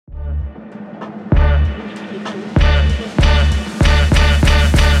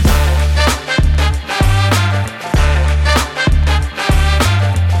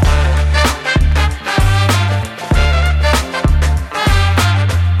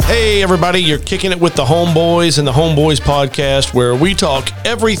Hey, everybody, you're kicking it with the Homeboys and the Homeboys podcast, where we talk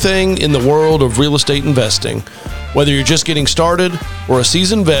everything in the world of real estate investing. Whether you're just getting started or a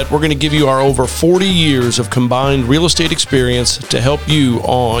seasoned vet, we're going to give you our over 40 years of combined real estate experience to help you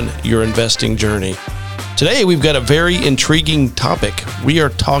on your investing journey. Today, we've got a very intriguing topic. We are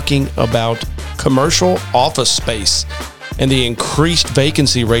talking about commercial office space and the increased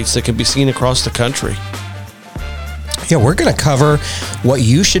vacancy rates that can be seen across the country. Yeah, we're going to cover what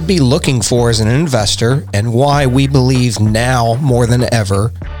you should be looking for as an investor and why we believe now more than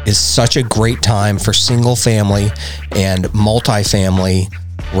ever is such a great time for single family and multifamily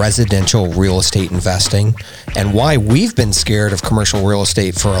residential real estate investing, and why we've been scared of commercial real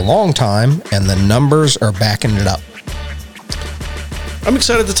estate for a long time, and the numbers are backing it up. I'm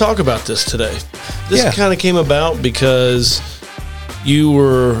excited to talk about this today. This kind of came about because you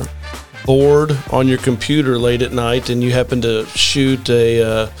were bored on your computer late at night and you happened to shoot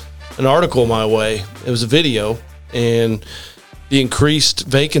an article my way. It was a video, and the increased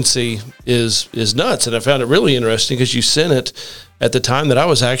vacancy is nuts. And I found it really interesting because you sent it at the time that I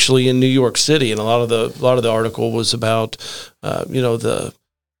was actually in New York City, and a lot of the article was about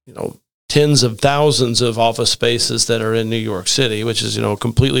tens of thousands of office spaces that are in New York City, which is a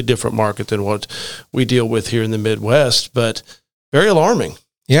completely different market than what we deal with here in the Midwest, but very alarming.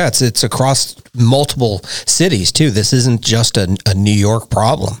 Yeah, it's across multiple cities too. This isn't just a New York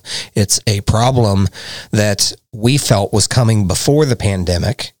problem. It's a problem that we felt was coming before the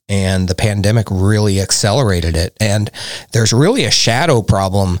pandemic, and the pandemic really accelerated it. And there's really a shadow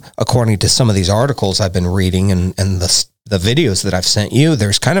problem, according to some of these articles I've been reading and the videos that I've sent you.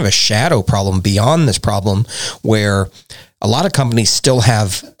 There's kind of a shadow problem beyond this problem where a lot of companies still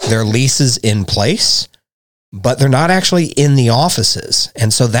have their leases in place, but they're not actually in the offices.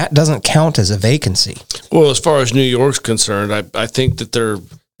 And so that doesn't count as a vacancy. Well, as far as New York's concerned, I think that they're,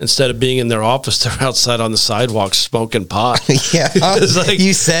 instead of being in their office, they're outside on the sidewalk smoking pot. Yeah.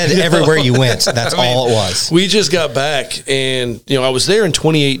 You said everywhere you went. That's all it was. We just got back, and, I was there in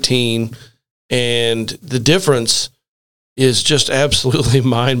 2018, and the difference is just absolutely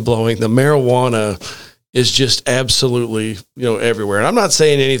mind-blowing. The marijuana is just absolutely, everywhere. And I'm not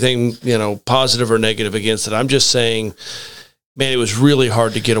saying anything, positive or negative against it. I'm just saying, man, it was really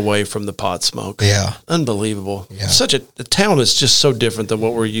hard to get away from the pot smoke. Yeah. Unbelievable. Yeah. The town is just so different than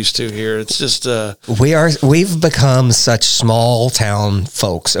what we're used to here. It's just, we've become such small town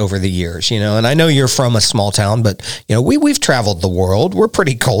folks over the years, and I know you're from a small town, but we've traveled the world. We're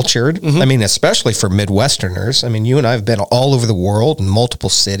pretty cultured. Mm-hmm. I mean, especially for Midwesterners. I mean, you and I have been all over the world in multiple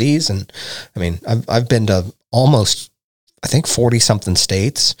cities. And I mean, I've been to almost, I think, 40 something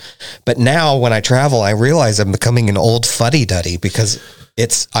states. But now when I travel, I realize I'm becoming an old fuddy-duddy because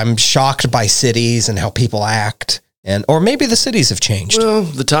I'm shocked by cities and how people act, or maybe the cities have changed. Well,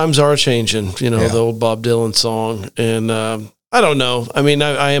 the times are changing, the old Bob Dylan song. And I don't know. I mean,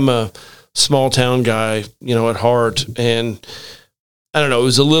 I am a small town guy, at heart. And I don't know,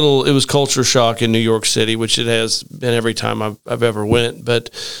 it was culture shock in New York City, which it has been every time I've ever went,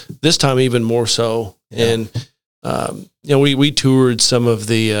 but this time even more so. Yeah. And we toured some of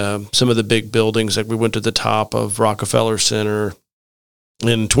the big buildings. Like we went to the top of Rockefeller Center.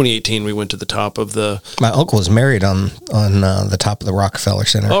 In 2018, we went to the top of my uncle was married on the top of the Rockefeller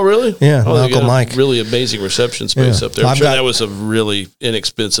Center. Oh, really? Yeah, my Uncle Mike. Really amazing reception space up there. I'm sure that was a really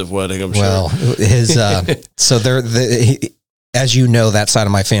inexpensive wedding. I'm sure. Well, his so as you know, that side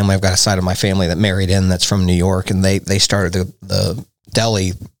of my family, I've got a side of my family that married in that's from New York, and they started the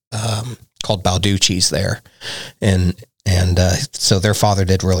deli called Balducci's there, and so their father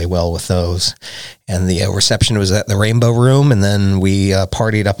did really well with those. And the reception was at the Rainbow Room, and then we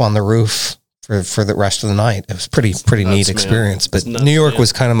partied up on the roof for the rest of the night. It was pretty neat experience. But New York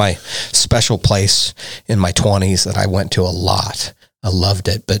was kind of my special place in my 20s that I went to a lot. I loved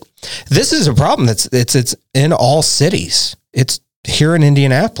it. But this is a problem it's in all cities. It's here in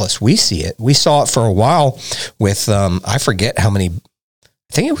Indianapolis. We see it. We saw it for a while with I forget how many.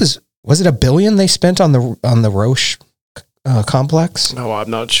 I think it was it $1 billion they spent on the Roche complex? Oh, I'm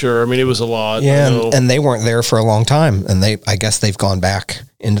not sure. I mean, it was a lot. Yeah, and they weren't there for a long time, and I guess they've gone back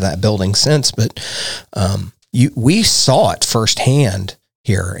into that building since. But we saw it firsthand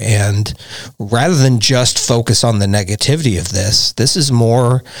here, and rather than just focus on the negativity of this is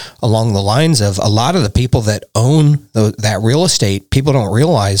more along the lines of a lot of the people that own that real estate. People don't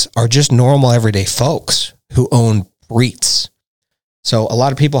realize are just normal everyday folks who own REITs. So a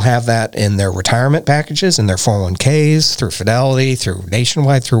lot of people have that in their retirement packages, in their 401ks, through Fidelity, through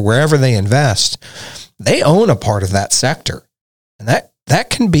Nationwide, through wherever they invest. They own a part of that sector. And that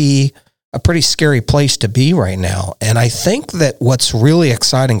can be a pretty scary place to be right now. And I think that what's really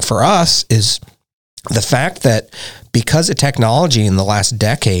exciting for us is the fact that because of technology in the last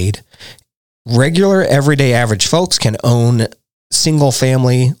decade, regular, everyday, average folks can own single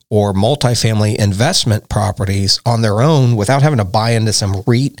family or multifamily investment properties on their own without having to buy into some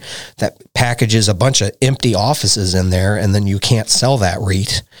REIT that packages a bunch of empty offices in there, and then you can't sell that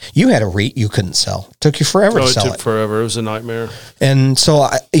REIT. You had a REIT you couldn't sell. It took you forever to sell it. It took forever. It was a nightmare. And so,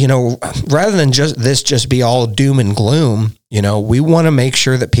 rather than just be all doom and gloom, we want to make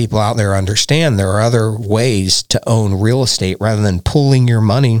sure that people out there understand there are other ways to own real estate rather than pooling your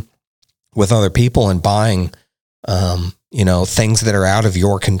money with other people and buying things that are out of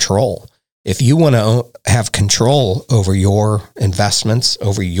your control. If you want to have control over your investments,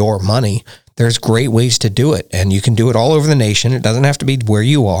 over your money, there's great ways to do it. And you can do it all over the nation. It doesn't have to be where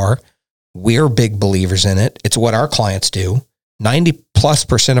you are. We're big believers in it. It's what our clients do.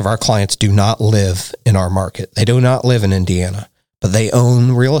 90+% of our clients do not live in our market. They do not live in Indiana, but they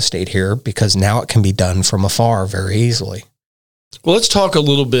own real estate here because now it can be done from afar very easily. Well, let's talk a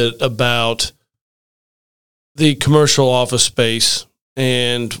little bit about the commercial office space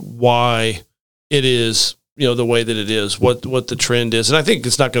and why it is, the way that it is, what the trend is. And I think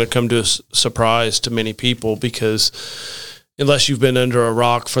it's not going to come to a surprise to many people because unless you've been under a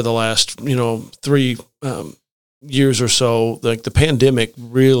rock for the last, 3 years or so, like the pandemic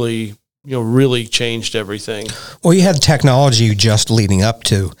really changed everything. Well, you had technology just leading up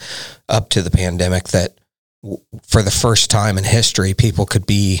to the pandemic that for the first time in history, people could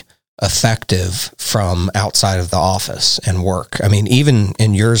be effective from outside of the office and work. I mean, even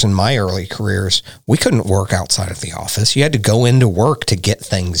in yours and my early careers, we couldn't work outside of the office. You had to go into work to get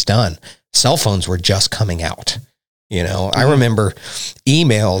things done. Cell phones were just coming out. I remember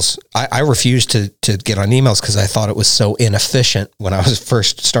emails. I refused to get on emails because I thought it was so inefficient when I was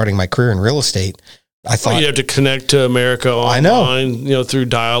first starting my career in real estate. I thought you have to connect to America online, through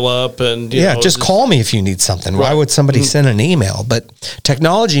dial-up and just call me if you need something. Right. Why would somebody send an email? But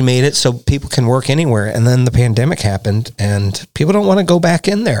technology made it so people can work anywhere. And then the pandemic happened, and people don't want to go back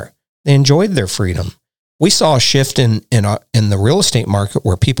in there. They enjoyed their freedom. We saw a shift in the real estate market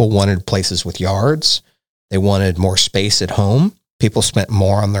where people wanted places with yards. They wanted more space at home. People spent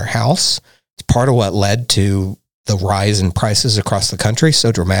more on their house. It's part of what led to the rise in prices across the country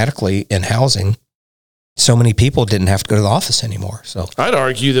so dramatically in housing. So many people didn't have to go to the office anymore. So I'd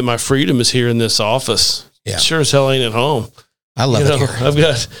argue that my freedom is here in this office. Yeah. Sure as hell ain't at home. I love it here.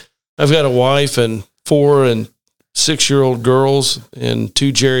 I've got a wife and 4 and 6-year-old girls and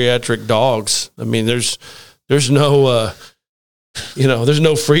 2 geriatric dogs. I mean, there's no there's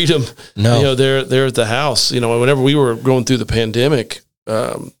no freedom. No. They're at the house. Whenever we were going through the pandemic,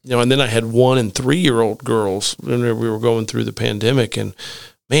 and then I had 1 and 3-year-old girls whenever we were going through the pandemic, and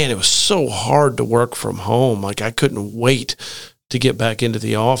man, it was so hard to work from home. Like I couldn't wait to get back into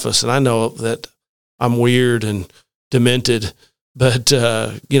the office. And I know that I'm weird and demented, but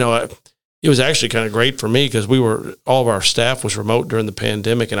it was actually kind of great for me because all of our staff was remote during the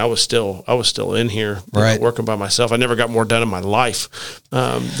pandemic, and I was still in here, working by myself. I never got more done in my life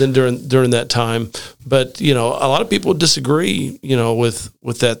than during that time. But a lot of people disagree,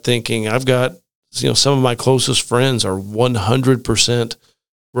 with that thinking. I've got some of my closest friends are 100%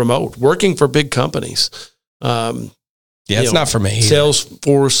 remote, working for big companies. It's not for me.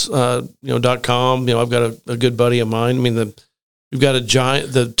 Salesforce.com. I've got a good buddy of mine. I mean, we've got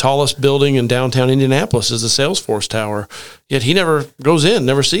the tallest building in downtown Indianapolis is the Salesforce Tower. Yet he never goes in,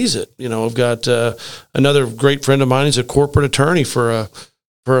 never sees it. I've got another great friend of mine. He's a corporate attorney for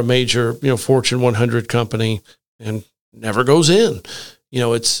a major Fortune 100 company and never goes in.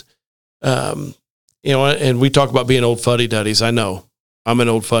 It's and we talk about being old fuddy-duddies. I know. I'm an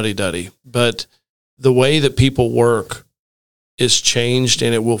old fuddy-duddy, but the way that people work is changed,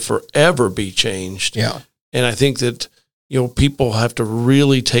 and it will forever be changed. Yeah. And I think that, people have to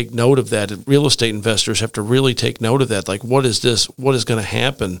really take note of that. Real estate investors have to really take note of that. Like, what is this? What is going to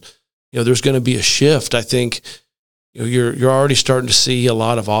happen? There's going to be a shift. I think, you're already starting to see a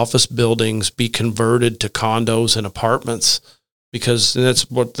lot of office buildings be converted to condos and apartments. Because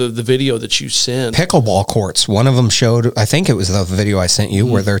that's what the video that you sent. Pickleball courts. One of them showed, I think it was the video I sent you,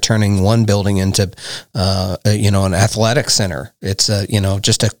 where they're turning one building into, an athletic center. It's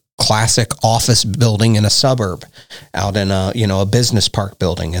just a classic office building in a suburb out in a business park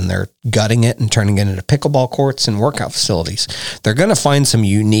building, and they're gutting it and turning it into pickleball courts and workout facilities. They're going to find some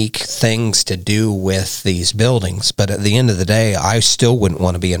unique things to do with these buildings, but at the end of the day, I still wouldn't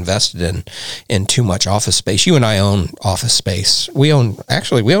want to be invested in too much office space. You and I own office space. We own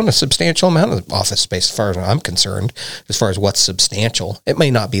a substantial amount of office space as far as I'm concerned, as far as what's substantial. It may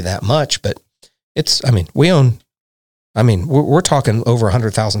not be that much, but we're talking over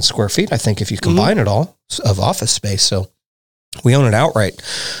 100,000 square feet, I think, if you combine it all, of office space. So we own it outright.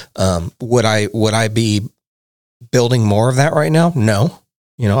 Would I be building more of that right now? No.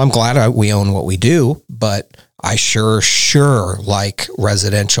 I'm glad we own what we do, but I sure like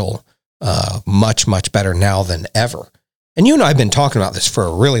residential much, much better now than ever. And you and I have been talking about this for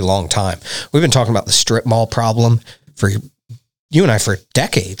a really long time. We've been talking about the strip mall problem for you and I for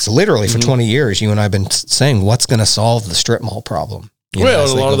decades, literally for 20 years. You and I have been saying, what's going to solve the strip mall problem? A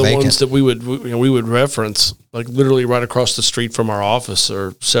lot of the ones that we would reference, like literally right across the street from our office,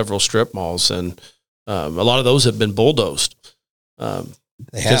 are several strip malls, and a lot of those have been bulldozed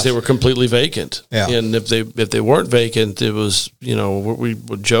because they were completely vacant. Yeah. And if they weren't vacant, it was, we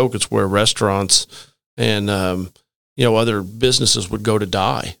would joke, it's where restaurants and other businesses would go to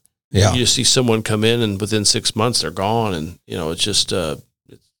die. Yeah. You see someone come in and within 6 months they're gone. And, it's just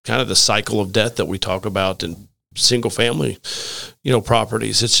it's kind of the cycle of death that we talk about in single family,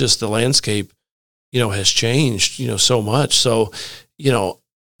 properties. It's just the landscape, has changed, so much. So, do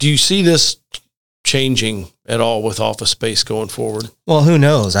you see this changing at all with office space going forward? Well, who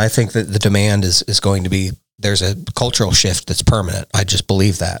knows? I think that the demand is going to be, there's a cultural shift that's permanent. I just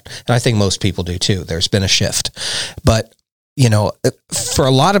believe that. And I think most people do too. There's been a shift. But for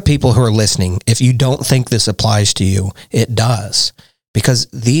a lot of people who are listening, if you don't think this applies to you, it does, because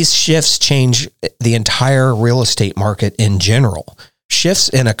these shifts change the entire real estate market in general. Shifts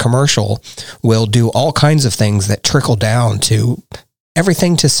in a commercial will do all kinds of things that trickle down to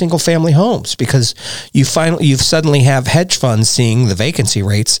everything to single family homes, because you suddenly have hedge funds seeing the vacancy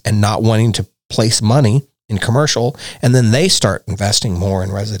rates and not wanting to place money in commercial, and then they start investing more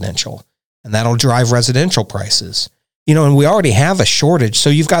in residential, and that'll drive residential prices. And we already have a shortage. So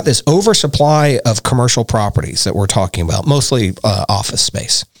you've got this oversupply of commercial properties that we're talking about, mostly office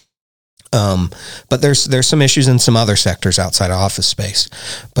space. But there's some issues in some other sectors outside of office space.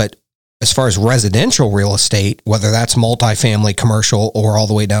 But as far as residential real estate, whether that's multifamily, commercial, or all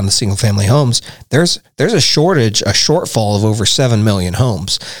the way down to single family homes, there's a shortfall of over 7 million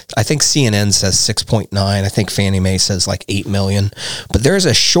homes. I think CNN says 6.9. I think Fannie Mae says like 8 million. But there's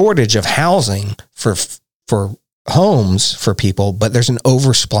a shortage of housing for homes for people, but there's an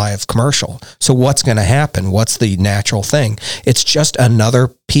oversupply of commercial. So what's going to happen? What's the natural thing? It's just another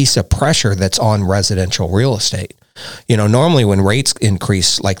piece of pressure that's on residential real estate. Normally when rates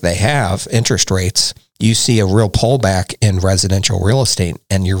increase like they have, interest rates, you see a real pullback in residential real estate,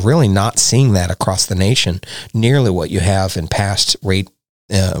 and you're really not seeing that across the nation nearly what you have in past rate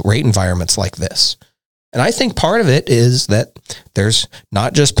environments like this. And I think part of it is that there's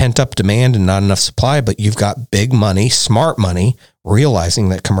not just pent-up demand and not enough supply, but you've got big money, smart money, realizing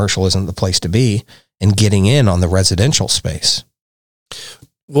that commercial isn't the place to be and getting in on the residential space.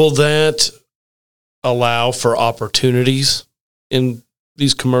 Will that allow for opportunities in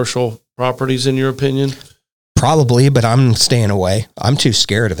these commercial properties, in your opinion? Probably, but I'm staying away. I'm too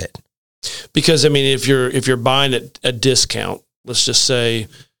scared of it. Because, if you're buying at a discount, let's just say,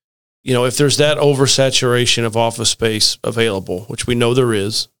 if there's that oversaturation of office space available, which we know there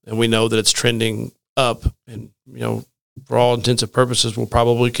is, and we know that it's trending up, and, for all intents and purposes,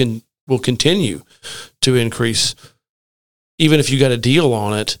 will continue to increase. Even if you got a deal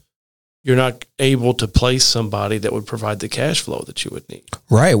on it, you're not able to place somebody that would provide the cash flow that you would need.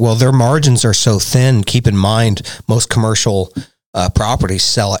 Right. Well, their margins are so thin. Keep in mind, most commercial properties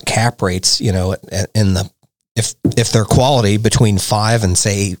sell at cap rates, if they're quality, between 5 and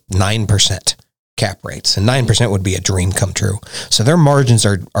say 9% cap rates, and 9% would be a dream come true. So their margins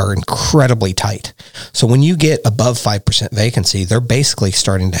are incredibly tight. So when you get above 5% vacancy, they're basically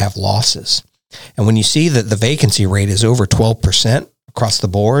starting to have losses. And when you see that the vacancy rate is over 12% across the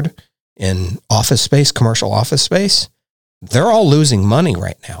board in office space, commercial office space, they're all losing money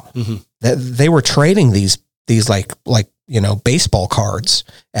right now. Mm-hmm. They were trading these like baseball cards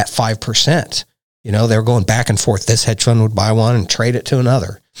at 5%. They were going back and forth. This hedge fund would buy one and trade it to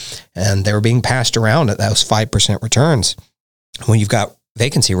another, and they were being passed around at those 5% returns. When you've got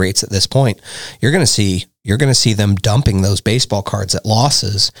vacancy rates at this point, you're going to see them dumping those baseball cards at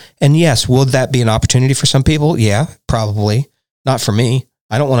losses. And yes, would that be an opportunity for some people? Yeah, probably. Not for me.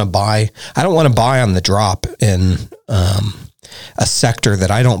 I don't want to buy on the drop in a sector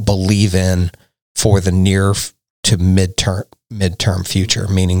that I don't believe in for the near to midterm future,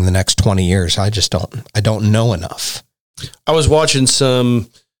 meaning the next 20 years. I don't know enough. I was watching some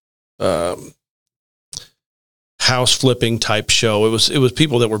house flipping type show. It was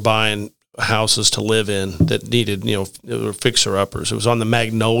people that were buying houses to live in that needed, they were fixer uppers. It was on the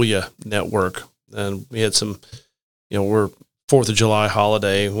Magnolia Network, and we had some, we're 4th of July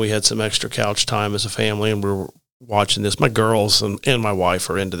holiday. We had some extra couch time as a family, and we were watching this. My girls and my wife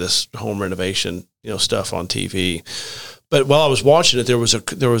are into this home renovation, stuff on TV. But while I was watching it, there was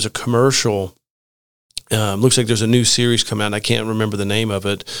a commercial. Looks like there's a new series coming out. I can't remember the name of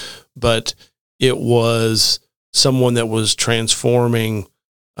it, but it was someone that was transforming,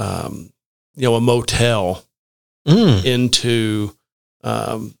 a motel into,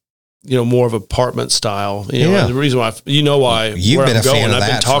 more of apartment style. And the reason why, why you've where been I'm a going. fan of I've been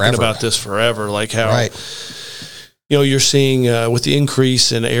that talking forever. about this forever, like how. Right. You're seeing with the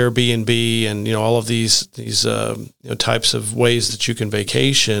increase in Airbnb and all of these types of ways that you can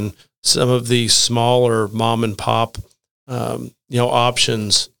vacation, some of these smaller mom and pop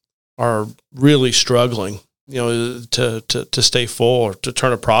options are really struggling to stay full or to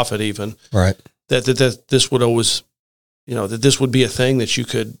turn a profit even. Right. That this would always that this would be a thing that you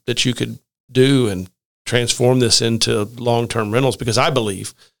could do and transform this into long-term rentals, because I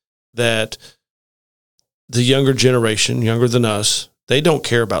believe that the younger generation, younger than us, they don't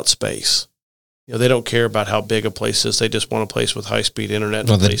care about space. They don't care about how big a place is. They just want a place with high-speed internet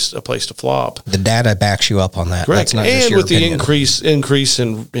and a place to flop. The data backs you up on that. Correct. That's not and just your with opinion. the increase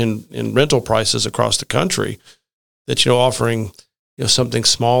in rental prices across the country, that offering something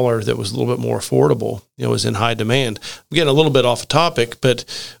smaller that was a little bit more affordable, is in high demand. I'm getting a little bit off the topic, but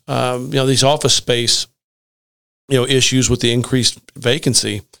these office space, issues with the increased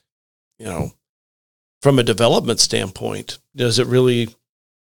vacancy, from a development standpoint, does it really,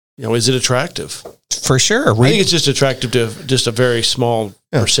 is it attractive? For sure. I think it's just attractive to just a very small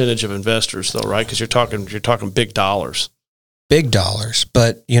percentage of investors, though, right? Because you're talking big dollars. Big dollars,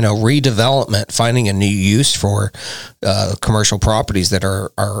 but redevelopment, finding a new use for commercial properties that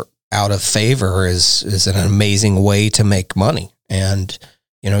are out of favor is an amazing way to make money. And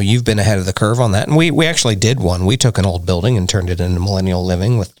you've been ahead of the curve on that. And we actually did one. We took an old building and turned it into millennial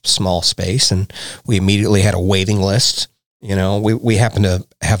living with small space, and we immediately had a waiting list. We happened to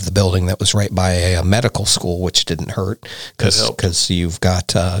have the building that was right by a medical school, which didn't hurt because you've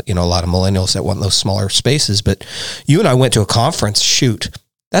got, a lot of millennials that want those smaller spaces. But you and I went to a conference,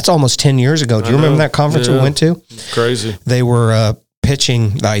 that's almost 10 years ago. Do you remember that conference we went to? Crazy. They were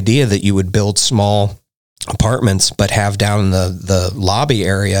pitching the idea that you would build small apartments, but have down in the lobby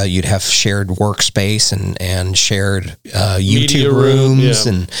area, you'd have shared workspace and shared YouTube rooms.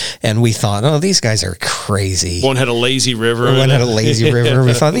 And we thought, these guys are crazy. One had a lazy river.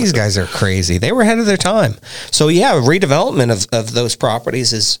 We thought, these guys are crazy. They were ahead of their time. So redevelopment of those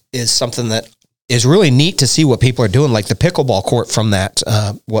properties is something that is really neat to see what people are doing, like the pickleball court from that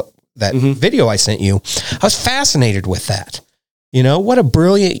video I sent you. I was fascinated with that. What a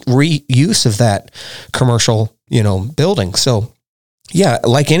brilliant reuse of that commercial, building. So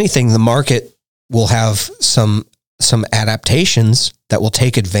like anything, the market will have some adaptations that will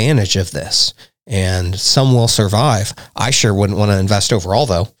take advantage of this, and some will survive. I sure wouldn't want to invest overall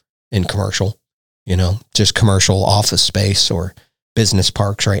though in commercial, just commercial office space or business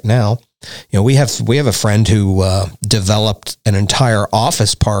parks right now. We have a friend who developed an entire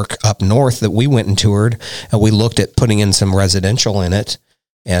office park up north that we went and toured, and we looked at putting in some residential in it.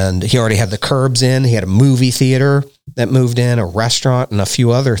 And he already had the curbs in. He had a movie theater that moved in, a restaurant, and a few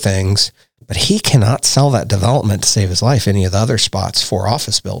other things. But he cannot sell that development to save his life, any of the other spots for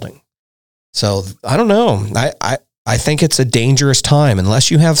office building. So I don't know. I think it's a dangerous time unless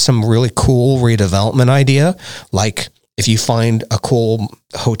you have some really cool redevelopment idea, like if you find a cool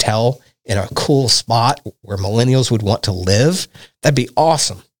hotel in a cool spot where millennials would want to live, that'd be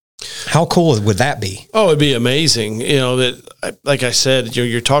awesome. How cool would that be? Oh, it'd be amazing. That, like I said,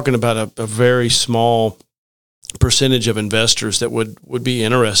 you're talking about a very small percentage of investors that would be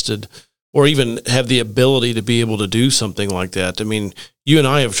interested or even have the ability to be able to do something like that. I mean, you and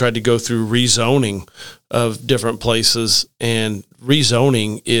I have tried to go through rezoning of different places, and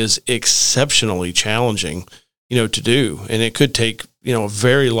rezoning is exceptionally challenging, to do. And it could take, a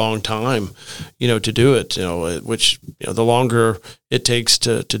very long time, to do it, which, the longer it takes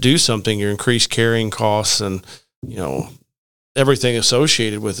to do something, your increased carrying costs and, everything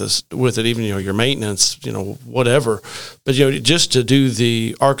associated with it, even, your maintenance, whatever. But, just to do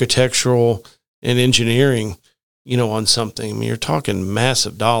the architectural and engineering, on something, I mean, you're talking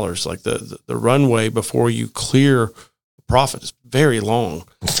massive dollars, like the runway before you clear profit is very long.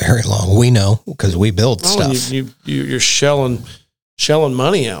 Very long. We know because we build stuff. You're shelling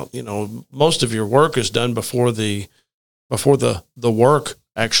money out. You know, most of your work is done before the work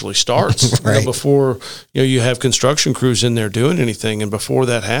actually starts. Right. You know, before you have construction crews in there doing anything, and before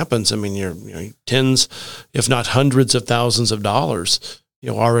that happens, I mean, you're tens, if not hundreds of thousands of dollars,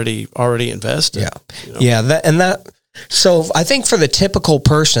 already invested. Yeah. So I think for the typical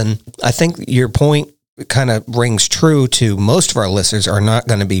person, I think your point kind of rings true to most of our listeners are not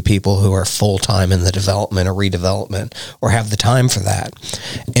going to be people who are full-time in the development or redevelopment or have the time for that.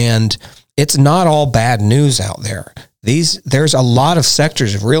 And it's not all bad news out there. There's a lot of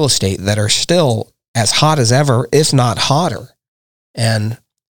sectors of real estate that are still as hot as ever, if not hotter. And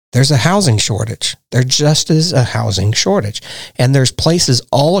there's a housing shortage. There just is a housing shortage. And there's places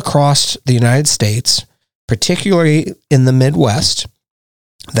all across the United States, particularly in the Midwest,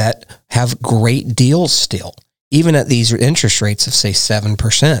 that have great deals still, even at these interest rates of, say,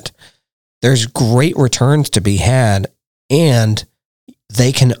 7%. There's great returns to be had, and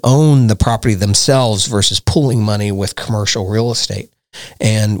they can own the property themselves versus pooling money with commercial real estate.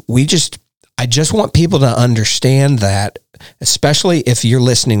 And I just want people to understand that, especially if you're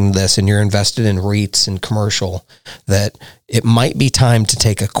listening to this and you're invested in REITs and commercial, that it might be time to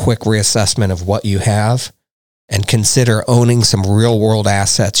take a quick reassessment of what you have and consider owning some real world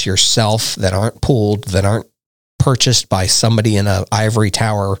assets yourself that aren't pooled, that aren't purchased by somebody in an ivory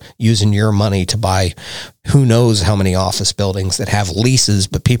tower using your money to buy who knows how many office buildings that have leases,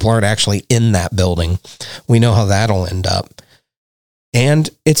 but people aren't actually in that building. We know how that'll end up. And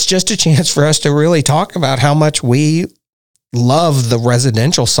it's just a chance for us to really talk about how much we love the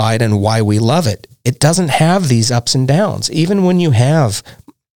residential side and why we love it. It doesn't have these ups and downs. Even when you have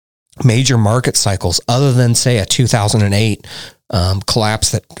major market cycles, other than, say, a 2008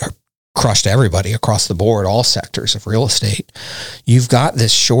 collapse that crushed everybody across the board, all sectors of real estate, you've got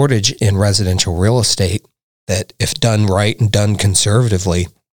this shortage in residential real estate that, if done right and done conservatively,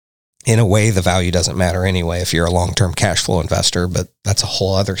 in a way, the value doesn't matter anyway if you're a long-term cash flow investor, but that's a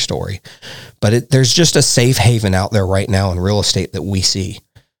whole other story. But there's just a safe haven out there right now in real estate that we see.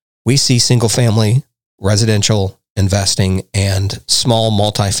 We see single-family residential investing and small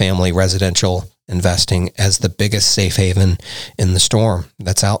multifamily residential investing as the biggest safe haven in the storm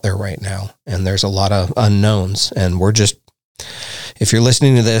that's out there right now. And there's a lot of unknowns. And if you're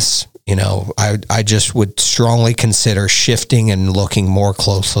listening to this, I just would strongly consider shifting and looking more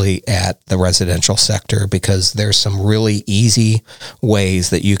closely at the residential sector, because there's some really easy ways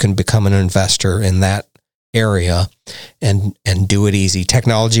that you can become an investor in that area and do it easy.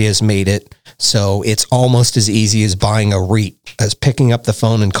 Technology has made it so it's almost as easy as buying a REIT, as picking up the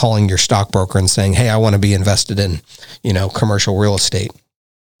phone and calling your stockbroker and saying, hey, I want to be invested in, commercial real estate.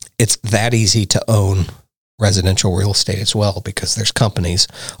 It's that easy to own residential real estate as well, because there's companies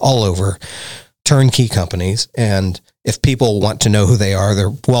all over, turnkey companies. And if people want to know who they are,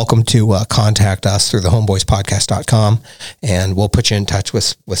 they're welcome to contact us through the homeboyspodcast.com, and we'll put you in touch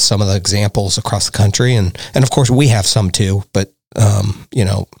with some of the examples across the country. And of course we have some too, but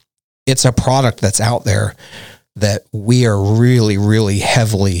it's a product that's out there that we are really, really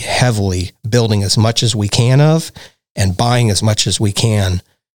heavily building as much as we can of, and buying as much as we can,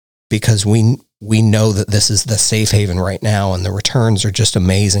 because we know that this is the safe haven right now, and the returns are just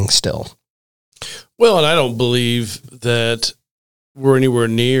amazing still. Well, and I don't believe that we're anywhere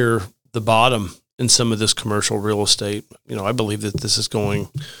near the bottom in some of this commercial real estate. I believe that this is going,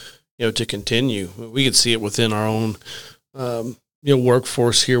 to continue. We could see it within our own,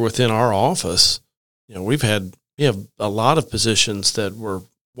 workforce here within our office. We have a lot of positions that were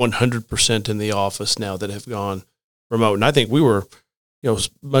 100% in the office now that have gone remote. And I think we were,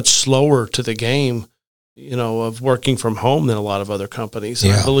 much slower to the game, of working from home than a lot of other companies.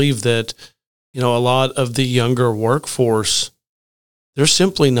 And I believe that, a lot of the younger workforce, they're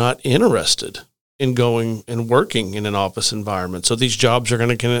simply not interested in going and working in an office environment. So these jobs are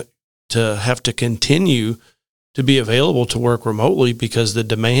going to have to continue to be available to work remotely, because the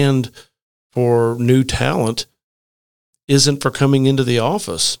demand for new talent isn't for coming into the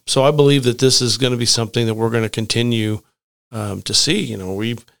office. So I believe that this is going to be something that we're going to continue to see.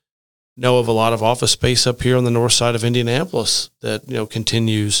 We know of a lot of office space up here on the north side of Indianapolis that,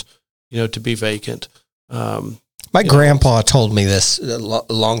 continues, to be vacant. My grandpa told me this a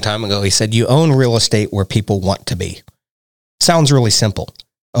long time ago. He said, you own real estate where people want to be. Sounds really simple.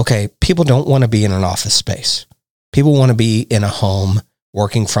 Okay, people don't want to be in an office space. People want to be in a home,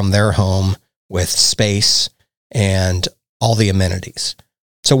 working from their home with space and all the amenities.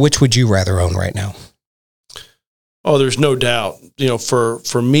 So which would you rather own right now? Oh, there's no doubt.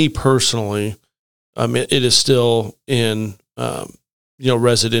 For me personally, it is still in,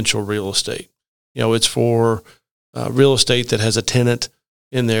 residential real estate. It's for real estate that has a tenant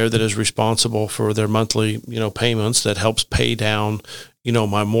in there that is responsible for their monthly, payments that helps pay down,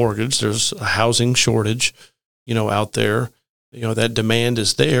 my mortgage. There's a housing shortage, out there, that demand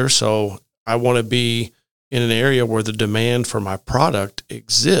is there. So I want to be in an area where the demand for my product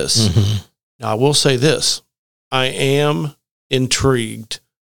exists. Mm-hmm. Now, I will say this. I am intrigued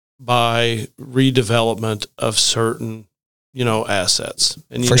by redevelopment of certain, assets.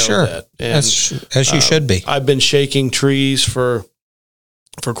 And for sure. That. And, as you should be. I've been shaking trees for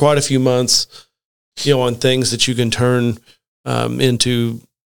quite a few months, on things that you can turn into,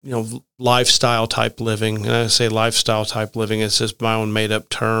 lifestyle type living. And I say lifestyle type living, it's just my own made up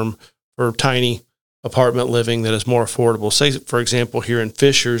term for tiny apartment living that is more affordable. Say, for example, here in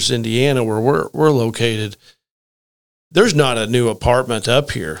Fishers, Indiana, where we're located, there's not a new apartment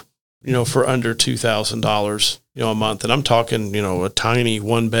up here, for under $2,000, a month. And I'm talking, a tiny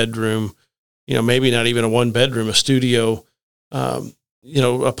 1-bedroom, maybe not even a 1-bedroom, a studio,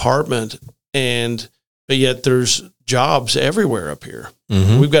 apartment. But yet there's jobs everywhere up here.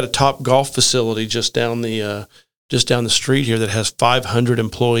 Mm-hmm. We've got a top golf facility just down the street here that has 500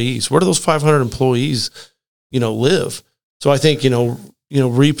 employees. Where do those 500 employees, live? So I think,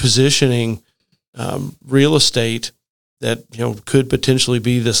 repositioning real estate that, could potentially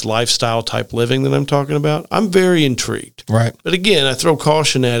be this lifestyle type living that I'm talking about. I'm very intrigued. Right. But again, I throw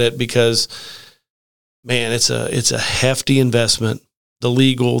caution at it because, man, it's a hefty investment. The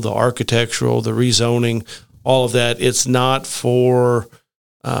legal, the architectural, the rezoning, all of that. It's not for,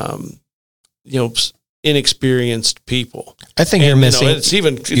 inexperienced people. I think you're missing.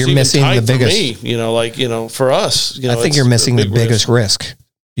 You're missing the biggest. Me, for us. I think you're missing the biggest risk.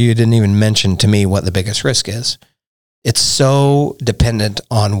 You didn't even mention to me what the biggest risk is. It's so dependent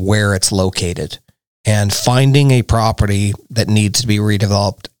on where it's located, and finding a property that needs to be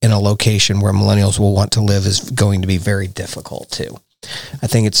redeveloped in a location where millennials will want to live is going to be very difficult too. I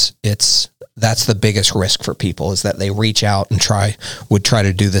think that's the biggest risk for people, is that they reach out and would try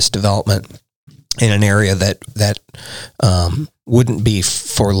to do this development in an area that wouldn't be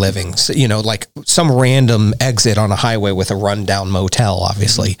for living. So, like some random exit on a highway with a rundown motel,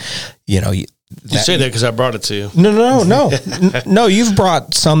 obviously, You say that because I brought it to you. No. You've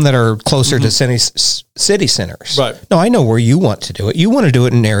brought some that are closer to city centers. Right. No, I know where you want to do it. You want to do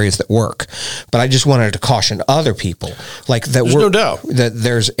it in areas that work, but I just wanted to caution other people, like that. There's no doubt that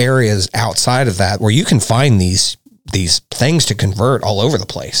there's areas outside of that where you can find these things to convert all over the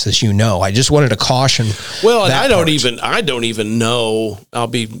place, as you know. I just wanted to caution. Well, and I don't even know. I'll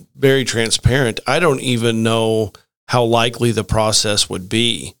be very transparent. I don't even know how likely the process would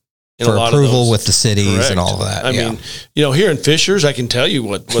be. For approval with the cities. Correct. And all of that. I mean, here in Fishers, I can tell you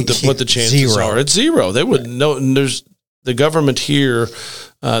what the chances are. It's zero. They would know. There's the government here,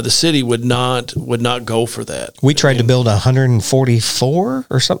 the city would not go for that. We tried to build 144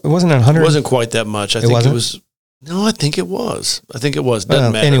 or something. It wasn't 100. It wasn't quite that much. I think it was. No, I think it was. Doesn't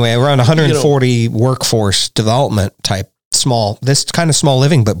matter. Anyway, around 140 workforce development type. This kind of small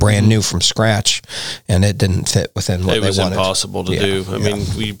living, but brand new from scratch, and it didn't fit within what they wanted. It was impossible to do. I mean,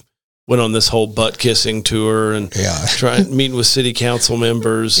 we went on this whole butt kissing tour and meeting with city council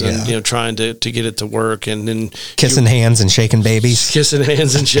members and trying to get it to work, and then kissing hands and shaking babies,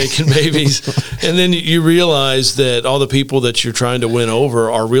 and then you realize that all the people that you're trying to win over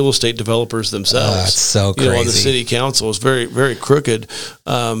are real estate developers themselves. That's so crazy. On the city council is very, very crooked.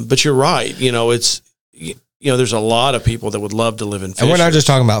 But you're right. It's. There's a lot of people that would love to live in Fishers. And we're not just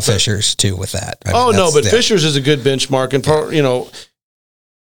talking about Fishers too with that. But Fishers is a good benchmark, and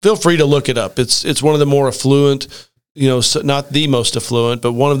feel free to look it up. It's one of the more affluent, not the most affluent,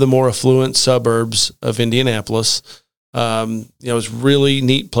 but one of the more affluent suburbs of Indianapolis. It's a really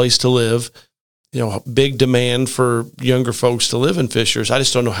neat place to live. Big demand for younger folks to live in Fishers. I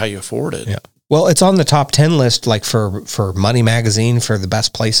just don't know how you afford it. Yeah. Well, it's on the top 10 list, like for Money Magazine, for the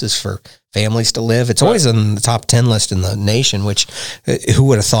best places for families to live. It's always in the top 10 list in the nation, which who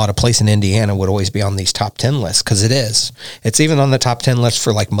would have thought a place in Indiana would always be on these top 10 lists? Because it is. It's even on the top 10 list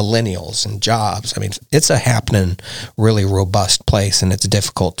for like millennials and jobs. I mean, it's a happening, really robust place, and it's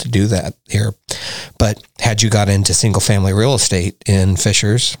difficult to do that here. But had you got into single family real estate in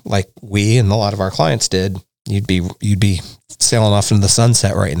Fishers, like we and a lot of our clients did, you'd be sailing off into the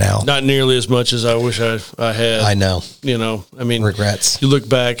sunset right now. Not nearly as much as I wish I had. I know. I mean, regrets. You look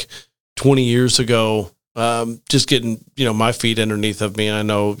back 20 years ago, just getting, my feet underneath of me. And I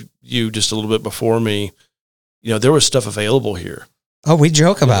know you just a little bit before me, there was stuff available here. Oh, we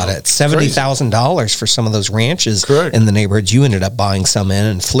joke about it. $70,000 for some of those ranches in the neighborhoods. You ended up buying some in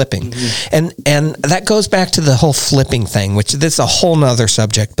and flipping. Mm-hmm. And that goes back to the whole flipping thing, which this is a whole nother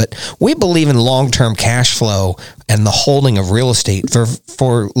subject, but we believe in long-term cash flow and the holding of real estate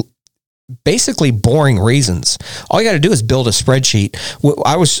for basically boring reasons. All you got to do is build a spreadsheet.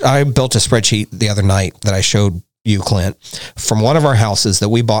 I built a spreadsheet the other night that I showed you, Clint, from one of our houses that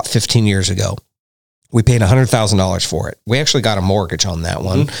we bought 15 years ago. We paid $100,000 for it. We actually got a mortgage on that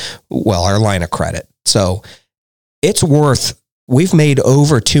one. Mm-hmm. Well, our line of credit. So it's we've made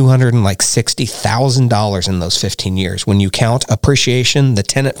over $260,000 in those 15 years. When you count appreciation, the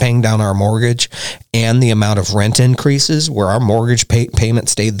tenant paying down our mortgage, and the amount of rent increases where our mortgage payment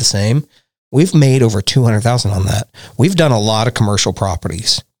stayed the same, we've made over $200,000 on that. We've done a lot of commercial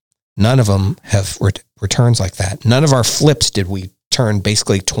properties. None of them have returns like that. None of our flips did we turn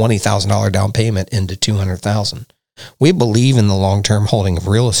basically $20,000 down payment into $200,000. We believe in the long-term holding of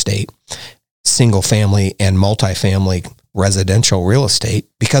real estate, single family and multifamily residential real estate,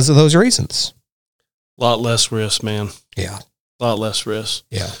 because of those reasons. A lot less risk, man. Yeah. A lot less risk.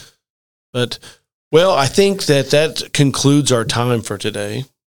 Yeah. But, well, I think that concludes our time for today.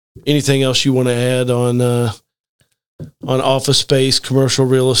 Anything else you want to add on office space, commercial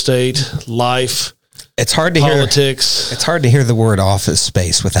real estate, life? It's hard to politics. It's hard to hear the word office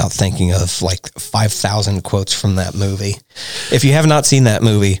space without thinking of like 5,000 quotes from that movie. If you have not seen that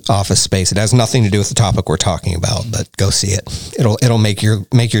movie, Office Space, it has nothing to do with the topic we're talking about, but go see it. It'll make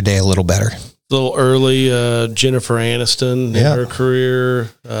your day a little better. A little early, Jennifer Aniston in her career.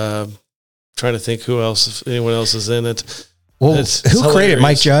 Trying to think if anyone else is in it. Well, who created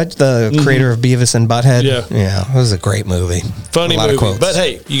Mike Judge, the creator of Beavis and Butthead? Yeah, it was a great movie. Funny movie. But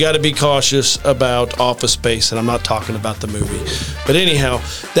hey, you got to be cautious about Office Space, and I'm not talking about the movie. But anyhow,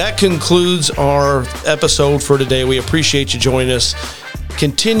 that concludes our episode for today. We appreciate you joining us.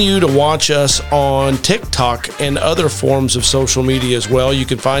 Continue to watch us on TikTok and other forms of social media as well. You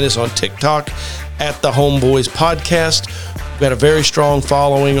can find us on TikTok at the Homeboys Podcast. We've got a very strong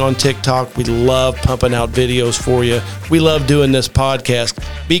following on TikTok. We love pumping out videos for you. We love doing this podcast.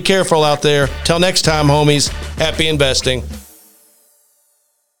 Be careful out there. Till next time, homies. Happy investing.